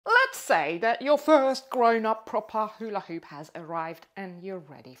say that your first grown-up proper hula hoop has arrived and you're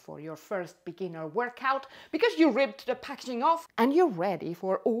ready for your first beginner workout because you ripped the packaging off and you're ready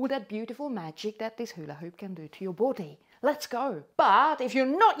for all that beautiful magic that this hula hoop can do to your body. Let's go! But if you're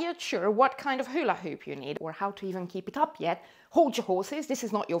not yet sure what kind of hula hoop you need or how to even keep it up yet, hold your horses, this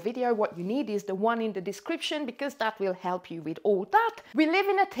is not your video. What you need is the one in the description because that will help you with all that. We live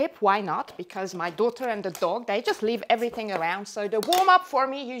in a tip, why not? Because my daughter and the dog, they just leave everything around. So the warm-up for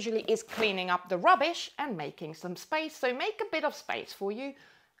me usually is cleaning up the rubbish and making some space. So make a bit of space for you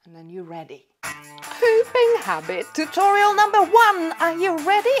and then you're ready. Hooping habit tutorial number 1. Are you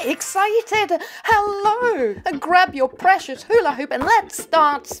ready? Excited? Hello! Grab your precious hula hoop and let's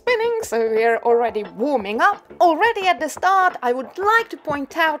start spinning. So we're already warming up. Already at the start, I would like to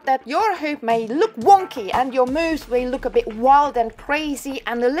point out that your hoop may look wonky and your moves may look a bit wild and crazy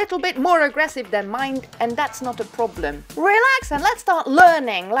and a little bit more aggressive than mine, and that's not a problem. Relax and let's start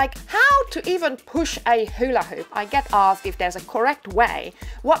learning, like how to even push a hula hoop. I get asked if there's a correct way.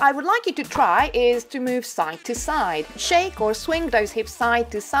 What I would like you to try is to move side to side. Shake or swing those hips side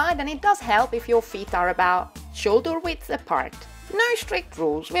to side, and it does help if your feet are about shoulder width apart. No strict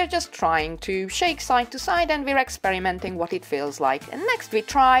rules, we're just trying to shake side to side and we're experimenting what it feels like. And next we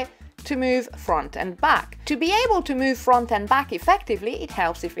try to move front and back. To be able to move front and back effectively, it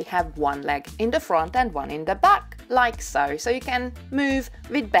helps if we have one leg in the front and one in the back, like so. So you can move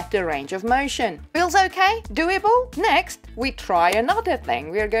with better range of motion. Feels okay? Doable? Next, we try another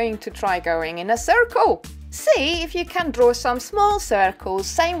thing. We're going to try going in a circle. See if you can draw some small circles,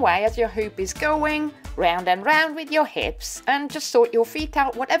 same way as your hoop is going, round and round with your hips, and just sort your feet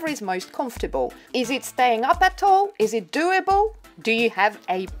out, whatever is most comfortable. Is it staying up at all? Is it doable? Do you have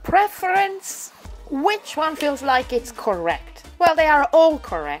a preference? Which one feels like it's correct? Well, they are all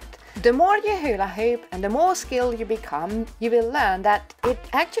correct. The more you hula hoop and the more skilled you become, you will learn that it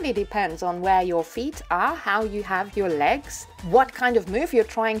actually depends on where your feet are, how you have your legs, what kind of move you're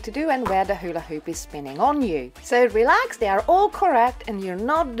trying to do, and where the hula hoop is spinning on you. So relax, they are all correct and you're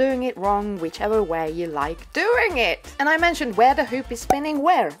not doing it wrong whichever way you like doing it. And I mentioned where the hoop is spinning,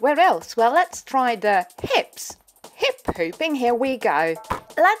 where else? Well, let's try the hips. Hip hooping, here we go.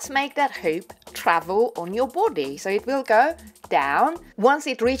 Let's make that hoop travel on your body. So it will go down. Once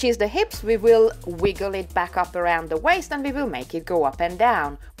it reaches the hips, we will wiggle it back up around the waist and we will make it go up and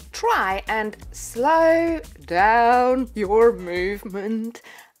down. Try and slow down your movement.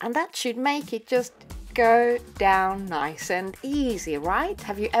 And that should make it just go down nice and easy, right?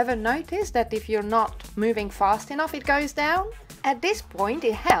 Have you ever noticed that if you're not moving fast enough, it goes down? At this point,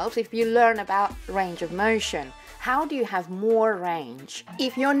 it helps if you learn about range of motion. How do you have more range?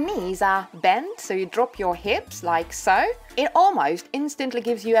 If your knees are bent, so you drop your hips like so, it almost instantly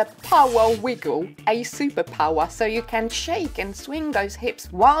gives you a power wiggle, a superpower, so you can shake and swing those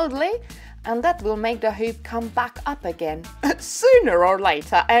hips wildly, and that will make the hoop come back up again. Sooner or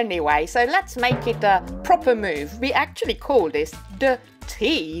later anyway, so let's make it a proper move. We actually call this the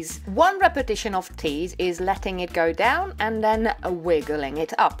tease. One repetition of tease is letting it go down and then wiggling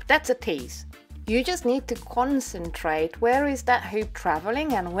it up. That's a tease. You just need to concentrate where is that hoop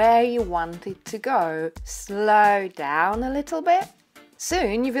traveling and where you want it to go. Slow down a little bit.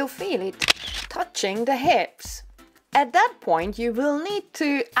 Soon you will feel it touching the hips. At that point, you will need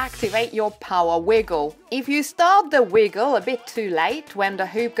to activate your power wiggle. If you start the wiggle a bit too late, when the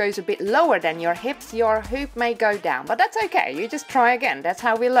hoop goes a bit lower than your hips, your hoop may go down. But that's okay, you just try again. That's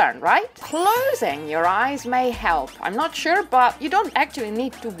how we learn, right? Closing your eyes may help. I'm not sure, but you don't actually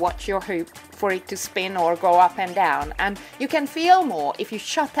need to watch your hoop for it to spin or go up and down. And you can feel more if you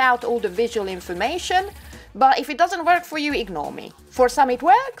shut out all the visual information. But if it doesn't work for you, ignore me. For some it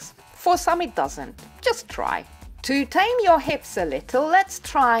works, for some it doesn't. Just try. To tame your hips a little, let's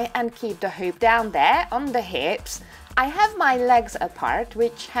try and keep the hoop down there on the hips. I have my legs apart,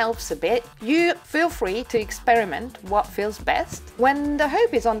 which helps a bit. You feel free to experiment what feels best. When the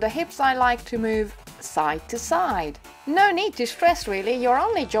hoop is on the hips, I like to move side to side. No need to stress really, your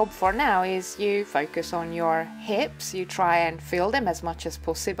only job for now is you focus on your hips, you try and feel them as much as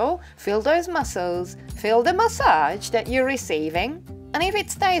possible, feel those muscles, feel the massage that you're receiving. And if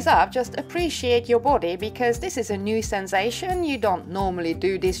it stays up, just appreciate your body because this is a new sensation. You don't normally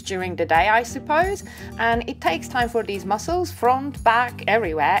do this during the day, I suppose. And it takes time for these muscles, front, back,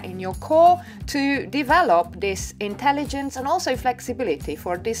 everywhere in your core to develop this intelligence and also flexibility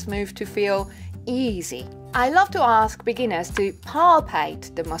for this move to feel easy. I love to ask beginners to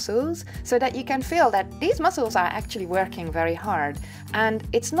palpate the muscles so that you can feel that these muscles are actually working very hard. And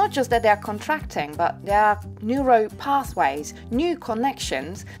it's not just that they're contracting, but there are neuro pathways, new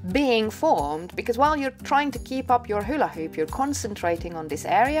connections being formed, because while you're trying to keep up your hula hoop, you're concentrating on this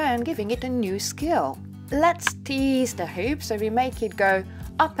area and giving it a new skill. Let's tease the hoop so we make it go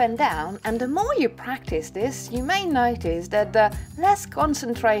up and down, and the more you practice this, you may notice that the less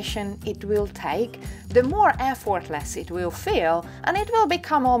concentration it will take, the more effortless it will feel, and it will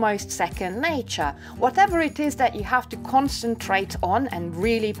become almost second nature. Whatever it is that you have to concentrate on and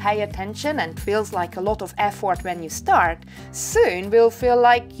really pay attention and feels like a lot of effort when you start, soon will feel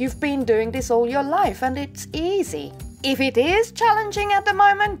like you've been doing this all your life and it's easy. If it is challenging at the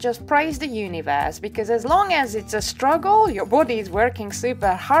moment, just praise the universe, because as long as it's a struggle, your body is working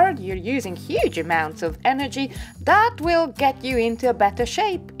super hard, you're using huge amounts of energy, that will get you into a better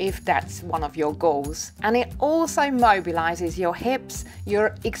shape if that's one of your goals. And it also mobilizes your hips,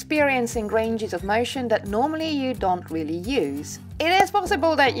 you're experiencing ranges of motion that normally you don't really use. It is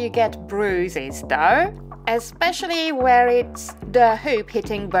possible that you get bruises though, especially where it's the hoop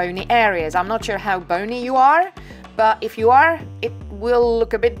hitting bony areas. I'm not sure how bony you are, but if you are, it will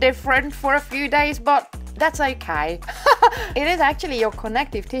look a bit different for a few days, but that's okay. It is actually your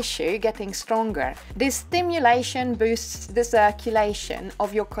connective tissue getting stronger. This stimulation boosts the circulation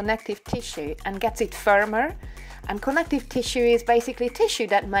of your connective tissue and gets it firmer. And connective tissue is basically tissue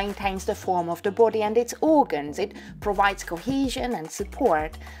that maintains the form of the body and its organs. It provides cohesion and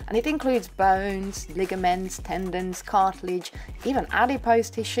support, and it includes bones, ligaments, tendons, cartilage, even adipose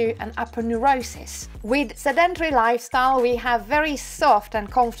tissue and aponeurosis. With sedentary lifestyle, we have very soft and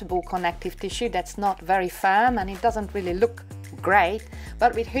comfortable connective tissue that's not very firm, and it doesn't really look great,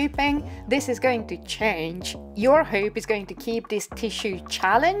 but with hooping this is going to change. Your hoop is going to keep this tissue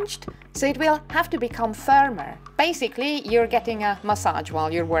challenged, so it will have to become firmer. Basically, you're getting a massage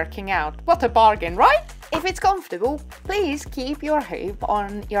while you're working out. What a bargain, right? If it's comfortable, please keep your hoop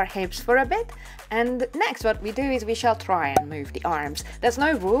on your hips for a bit. And next what we do is we shall try and move the arms. There's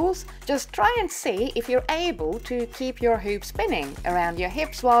no rules, just try and see if you're able to keep your hoop spinning around your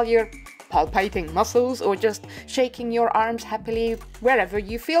hips while you're palpating muscles or just shaking your arms happily wherever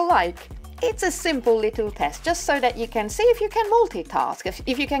you feel like. It's a simple little test, just so that you can see if you can multitask,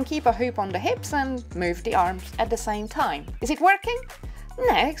 if you can keep a hoop on the hips and move the arms at the same time. Is it working?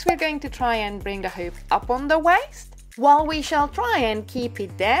 Next, we're going to try and bring the hoop up on the waist. While we shall try and keep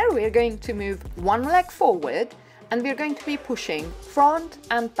it there, we're going to move one leg forward and we're going to be pushing front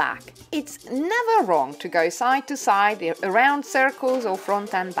and back. It's never wrong to go side to side, around circles or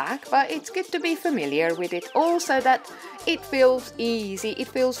front and back, but it's good to be familiar with it all so that it feels easy, it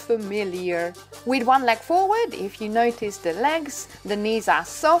feels familiar. With one leg forward, if you notice the legs, the knees are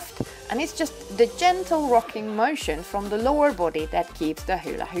soft, and it's just the gentle rocking motion from the lower body that keeps the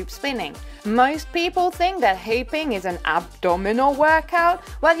hula hoop spinning. Most people think that hooping is an abdominal workout.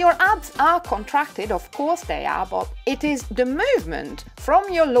 Well, your abs are contracted, of course they are, but it is the movement from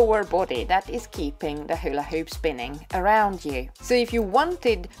your lower body that is keeping the hula hoop spinning around you. So if you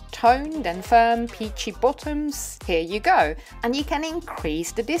wanted toned and firm peachy bottoms, here you go. And you can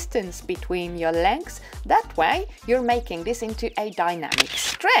increase the distance between your legs. That way you're making this into a dynamic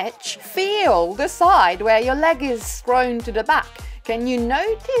stretch. Feel the side where your leg is thrown to the back. Can you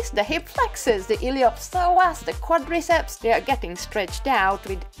notice the hip flexors, the iliopsoas, the quadriceps? They are getting stretched out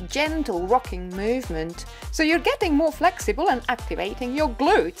with gentle rocking movement. So you're getting more flexible and activating your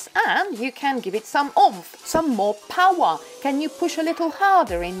glutes, and you can give it some oomph, some more power. Can you push a little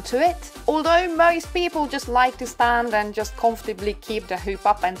harder into it? Although most people just like to stand and just comfortably keep the hoop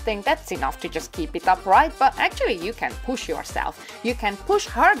up and think that's enough to just keep it upright, but actually you can push yourself. You can push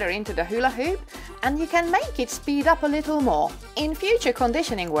harder into the hula hoop and you can make it speed up a little more. In future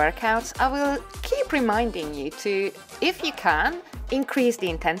conditioning workouts, I will keep reminding you to, if you can, increase the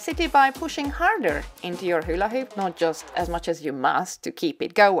intensity by pushing harder into your hula hoop, not just as much as you must to keep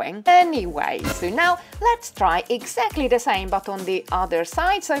it going. Anyway, so now let's try exactly the same but on the other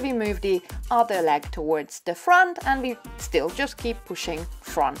side. So we move the other leg towards the front and we still just keep pushing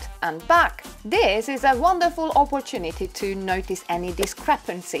front and back. This is a wonderful opportunity to notice any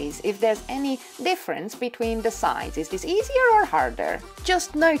discrepancies, if there's any difference between the sides. Is this easier or harder?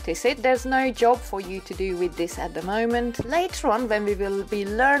 Just notice it. There's no job for you to do with this at the moment. Later on, when we will be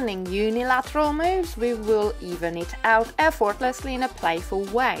learning unilateral moves, we will even it out effortlessly in a playful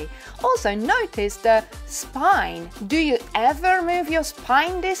way. Also notice the spine. Do you ever move your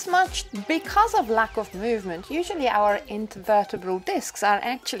spine this much? Because of lack of movement, usually our intervertebral discs are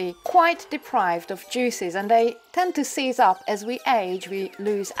actually quite deprived of juices and they tend to seize up. As we age, we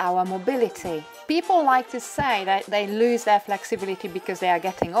lose our mobility. People like to say that they lose their flexibility because they are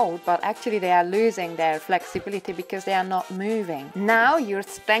getting old, but actually they are losing their flexibility because they are not moving. Now you're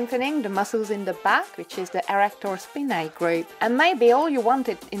strengthening the muscles in the back, which is the erector spinae group. And maybe all you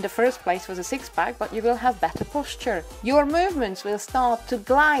wanted in the first place was a six-pack, but you will have better posture. Your movements will start to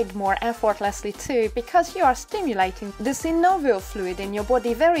glide more effortlessly too, because you are stimulating the synovial fluid in your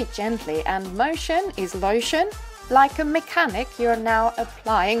body very gently, and motion is lotion. Like a mechanic, you're now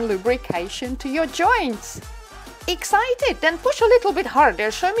applying lubrication to your joints. Excited? Then push a little bit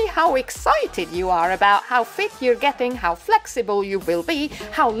harder. Show me how excited you are about how fit you're getting, how flexible you will be,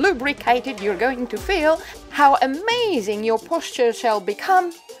 how lubricated you're going to feel, how amazing your posture shall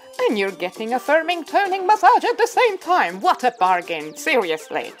become. And you're getting a firming, toning massage at the same time. What a bargain,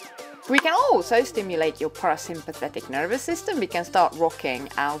 seriously. We can also stimulate your parasympathetic nervous system. We can start rocking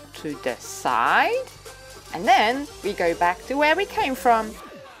out to the side. And then we go back to where we came from.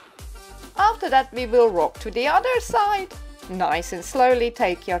 After that we will rock to the other side. Nice and slowly,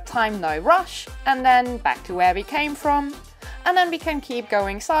 take your time, no rush. And then back to where we came from. And then we can keep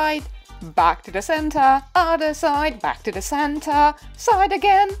going side, back to the center, other side, back to the center, side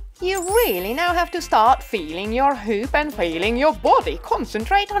again. You really now have to start feeling your hoop and feeling your body.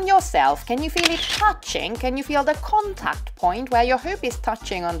 Concentrate on yourself. Can you feel it touching? Can you feel the contact point where your hoop is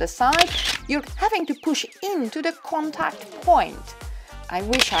touching on the side? You're having to push into the contact point. I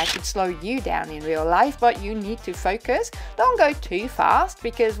wish I could slow you down in real life, but you need to focus. Don't go too fast,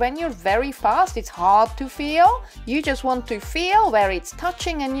 because when you're very fast, it's hard to feel. You just want to feel where it's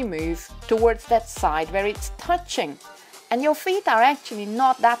touching and you move towards that side where it's touching. And your feet are actually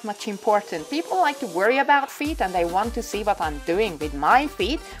not that much important. People like to worry about feet and they want to see what I'm doing with my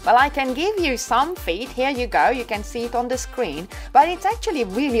feet. Well, I can give you some feet. Here you go. You can see it on the screen. But it's actually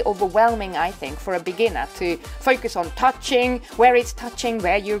really overwhelming, I think, for a beginner to focus on touching, where it's touching,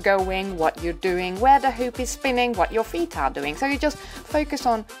 where you're going, what you're doing, where the hoop is spinning, what your feet are doing. So you just focus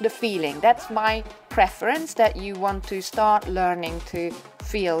on the feeling. That's my preference, that you want to start learning to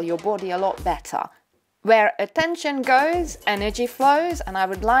feel your body a lot better. Where attention goes, energy flows, and I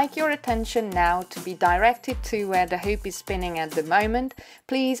would like your attention now to be directed to where the hoop is spinning at the moment.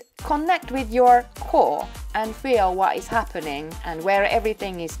 Please connect with your core and feel what is happening and where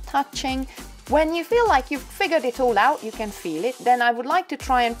everything is touching. When you feel like you've figured it all out, you can feel it, then I would like to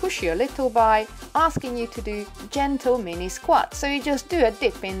try and push you a little by asking you to do gentle mini squats. So you just do a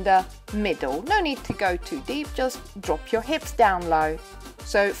dip in the middle. No need to go too deep, just drop your hips down low.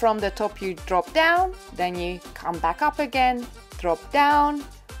 So from the top you drop down, then you come back up again, drop down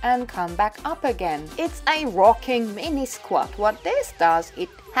and come back up again. It's a rocking mini squat. What this does, it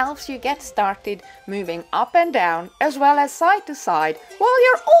helps you get started moving up and down as well as side to side while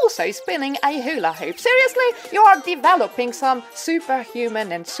you're also spinning a hula hoop. Seriously, you are developing some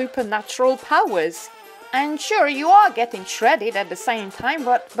superhuman and supernatural powers. And sure, you are getting shredded at the same time,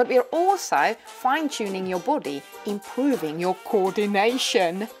 but we're also fine-tuning your body, improving your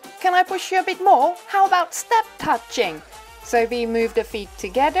coordination. Can I push you a bit more? How about step touching? So we move the feet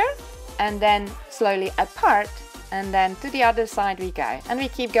together and then slowly apart, and then to the other side we go. And we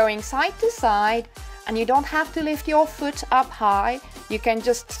keep going side to side, and you don't have to lift your foot up high. You can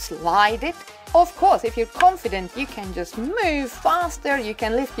just slide it. Of course, if you're confident, you can just move faster. You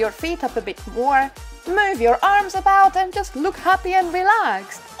can lift your feet up a bit more. Move your arms about and just look happy and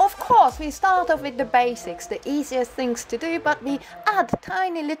relaxed. Of course, we start off with the basics, the easiest things to do, but we add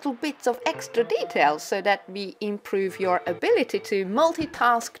tiny little bits of extra details so that we improve your ability to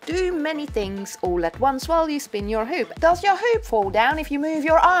multitask, do many things all at once while you spin your hoop. Does your hoop fall down if you move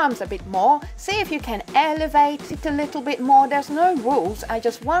your arms a bit more? See if you can elevate it a little bit more. There's no rules. I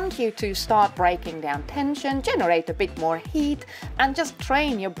just want you to start breaking down tension, generate a bit more heat, and just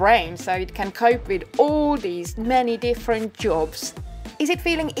train your brain so it can cope with all these many different jobs. Is it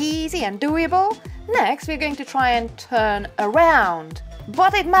feeling easy and doable? Next, we're going to try and turn around.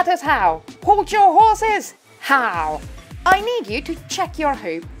 But it matters how. Hold your horses. How? I need you to check your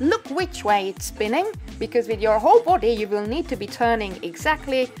hoop. Look which way it's spinning, because with your whole body you will need to be turning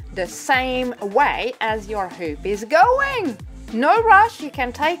exactly the same way as your hoop is going. No rush, you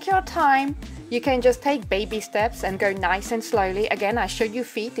can take your time. You can just take baby steps and go nice and slowly. Again, I showed you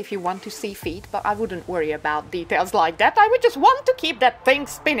feet if you want to see feet, but I wouldn't worry about details like that. I would just want to keep that thing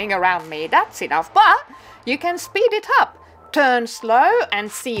spinning around me. That's enough. But you can speed it up. Turn slow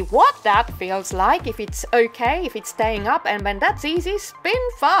and see what that feels like, if it's okay, if it's staying up, and when that's easy, spin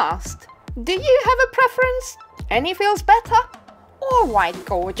fast. Do you have a preference? Any feels better? Alright,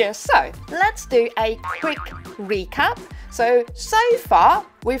 gorgeous. So let's do a quick recap. So far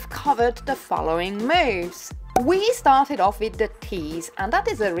we've covered the following moves. We started off with the tease, and that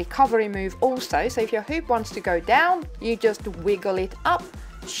is a recovery move also. So if your hoop wants to go down, you just wiggle it up,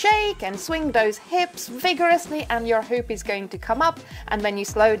 shake and swing those hips vigorously, and your hoop is going to come up. And when you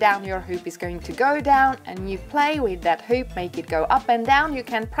slow down, your hoop is going to go down, and you play with that hoop, make it go up and down. You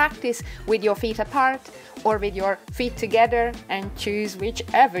can practice with your feet apart or with your feet together, and choose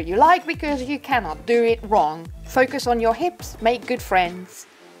whichever you like, because you cannot do it wrong. Focus on your hips, make good friends.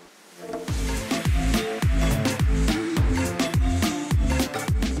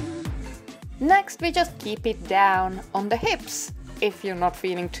 Next, we just keep it down on the hips. If you're not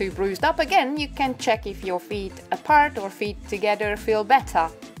feeling too bruised up, again, you can check if your feet apart or feet together feel better.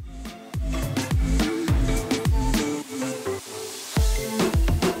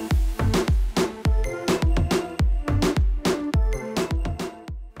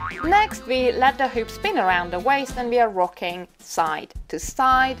 Next, we let the hoop spin around the waist, and we are rocking side to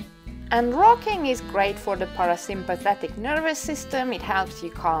side. And rocking is great for the parasympathetic nervous system. It helps you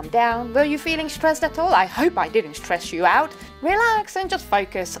calm down. Were you feeling stressed at all? I hope I didn't stress you out. Relax and just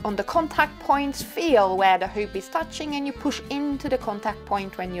focus on the contact points. Feel where the hoop is touching, and you push into the contact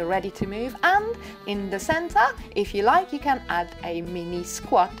point when you're ready to move. And in the center, if you like, you can add a mini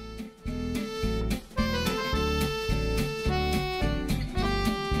squat.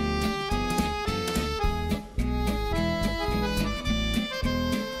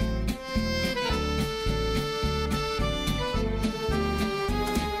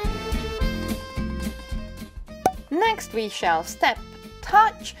 Next, we shall step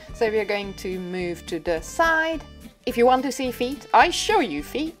touch. So we are going to move to the side. If you want to see feet, I show you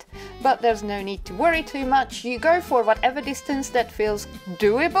feet, but there's no need to worry too much. You go for whatever distance that feels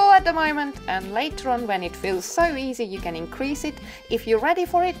doable at the moment, and later on, when it feels so easy, you can increase it. If you're ready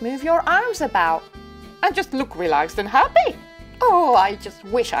for it, move your arms about and just look relaxed and happy. Oh, I just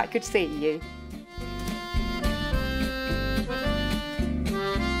wish I could see you.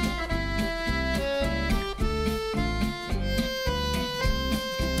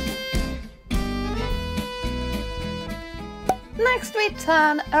 Next, we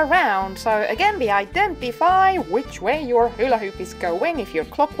turn around. So again, we identify which way your hula hoop is going, if you're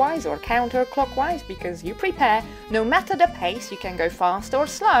clockwise or counterclockwise, because you prepare. No matter the pace, you can go fast or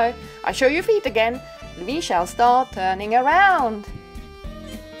slow. I show you feet again. We shall start turning around.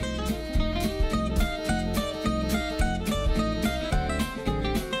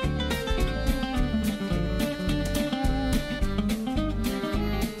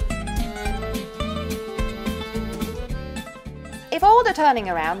 If all the turning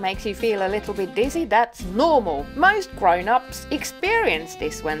around makes you feel a little bit dizzy, that's normal. Most grown-ups experience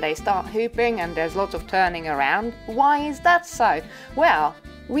this when they start hooping and there's lots of turning around. Why is that so? Well,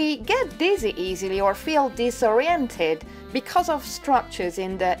 we get dizzy easily or feel disoriented because of structures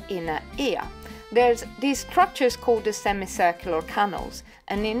in the inner ear. There's these structures called the semicircular canals,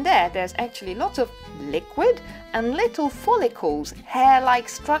 and in there's actually lots of liquid and little follicles, hair-like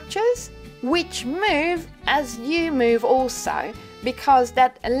structures, which move as you move also, because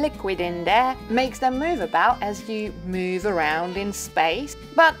that liquid in there makes them move about as you move around in space.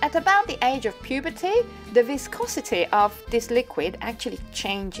 But at about the age of puberty, the viscosity of this liquid actually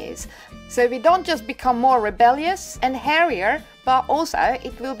changes. So we don't just become more rebellious and hairier, but also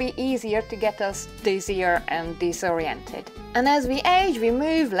it will be easier to get us dizzier and disoriented. And as we age, we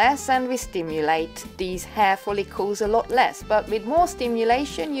move less and we stimulate these hair follicles a lot less. But with more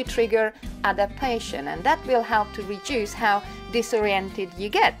stimulation, you trigger adaptation, and that will help to reduce how disoriented you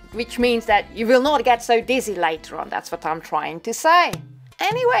get, which means that you will not get so dizzy later on. That's what I'm trying to say.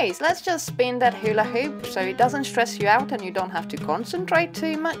 Anyways, let's just spin that hula hoop so it doesn't stress you out and you don't have to concentrate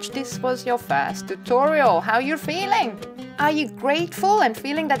too much. This was your first tutorial. How you're feeling? Are you grateful and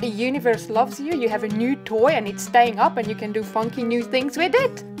feeling that the universe loves you? You have a new toy and it's staying up and you can do funky new things with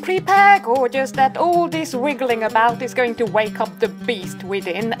it? Prepare, gorgeous, that all this wiggling about is going to wake up the beast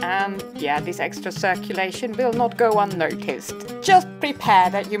within, and yeah, this extra circulation will not go unnoticed. Just prepare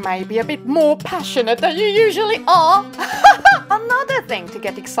that you may be a bit more passionate than you usually are. Another thing to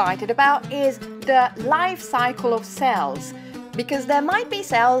get excited about is the life cycle of cells. Because there might be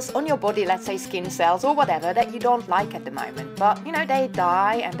cells on your body, let's say skin cells or whatever, that you don't like at the moment. But, you know, they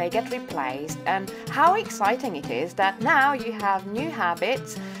die and they get replaced. And how exciting it is that now you have new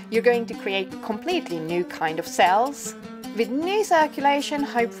habits. You're going to create completely new kind of cells. With new circulation,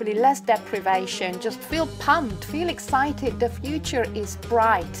 hopefully less deprivation. Just feel pumped, feel excited. The future is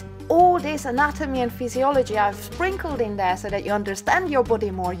bright. All this anatomy and physiology I've sprinkled in there so that you understand your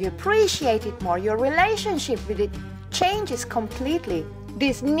body more, you appreciate it more, your relationship with it changes completely.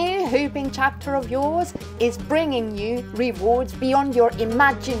 This new hooping chapter of yours is bringing you rewards beyond your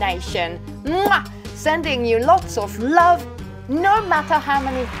imagination. Mwah! sending you lots of love. No matter how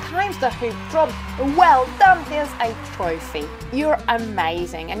many times the hoop dropped, well done, here's a trophy. You're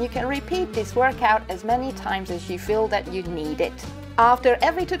amazing, and you can repeat this workout as many times as you feel that you need it. After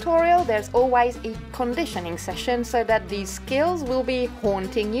every tutorial, there's always a conditioning session so that these skills will be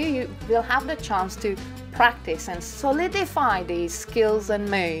haunting you. You will have the chance to practice and solidify these skills and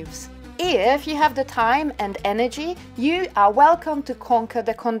moves. If you have the time and energy, you are welcome to conquer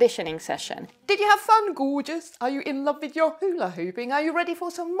the conditioning session. Did you have fun, gorgeous? Are you in love with your hula hooping? Are you ready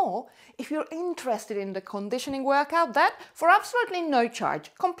for some more? If you're interested in the conditioning workout, that for absolutely no charge,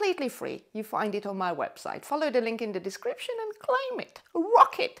 completely free, you find it on my website. Follow the link in the description and claim it.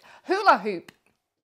 Rock it! Hula hoop!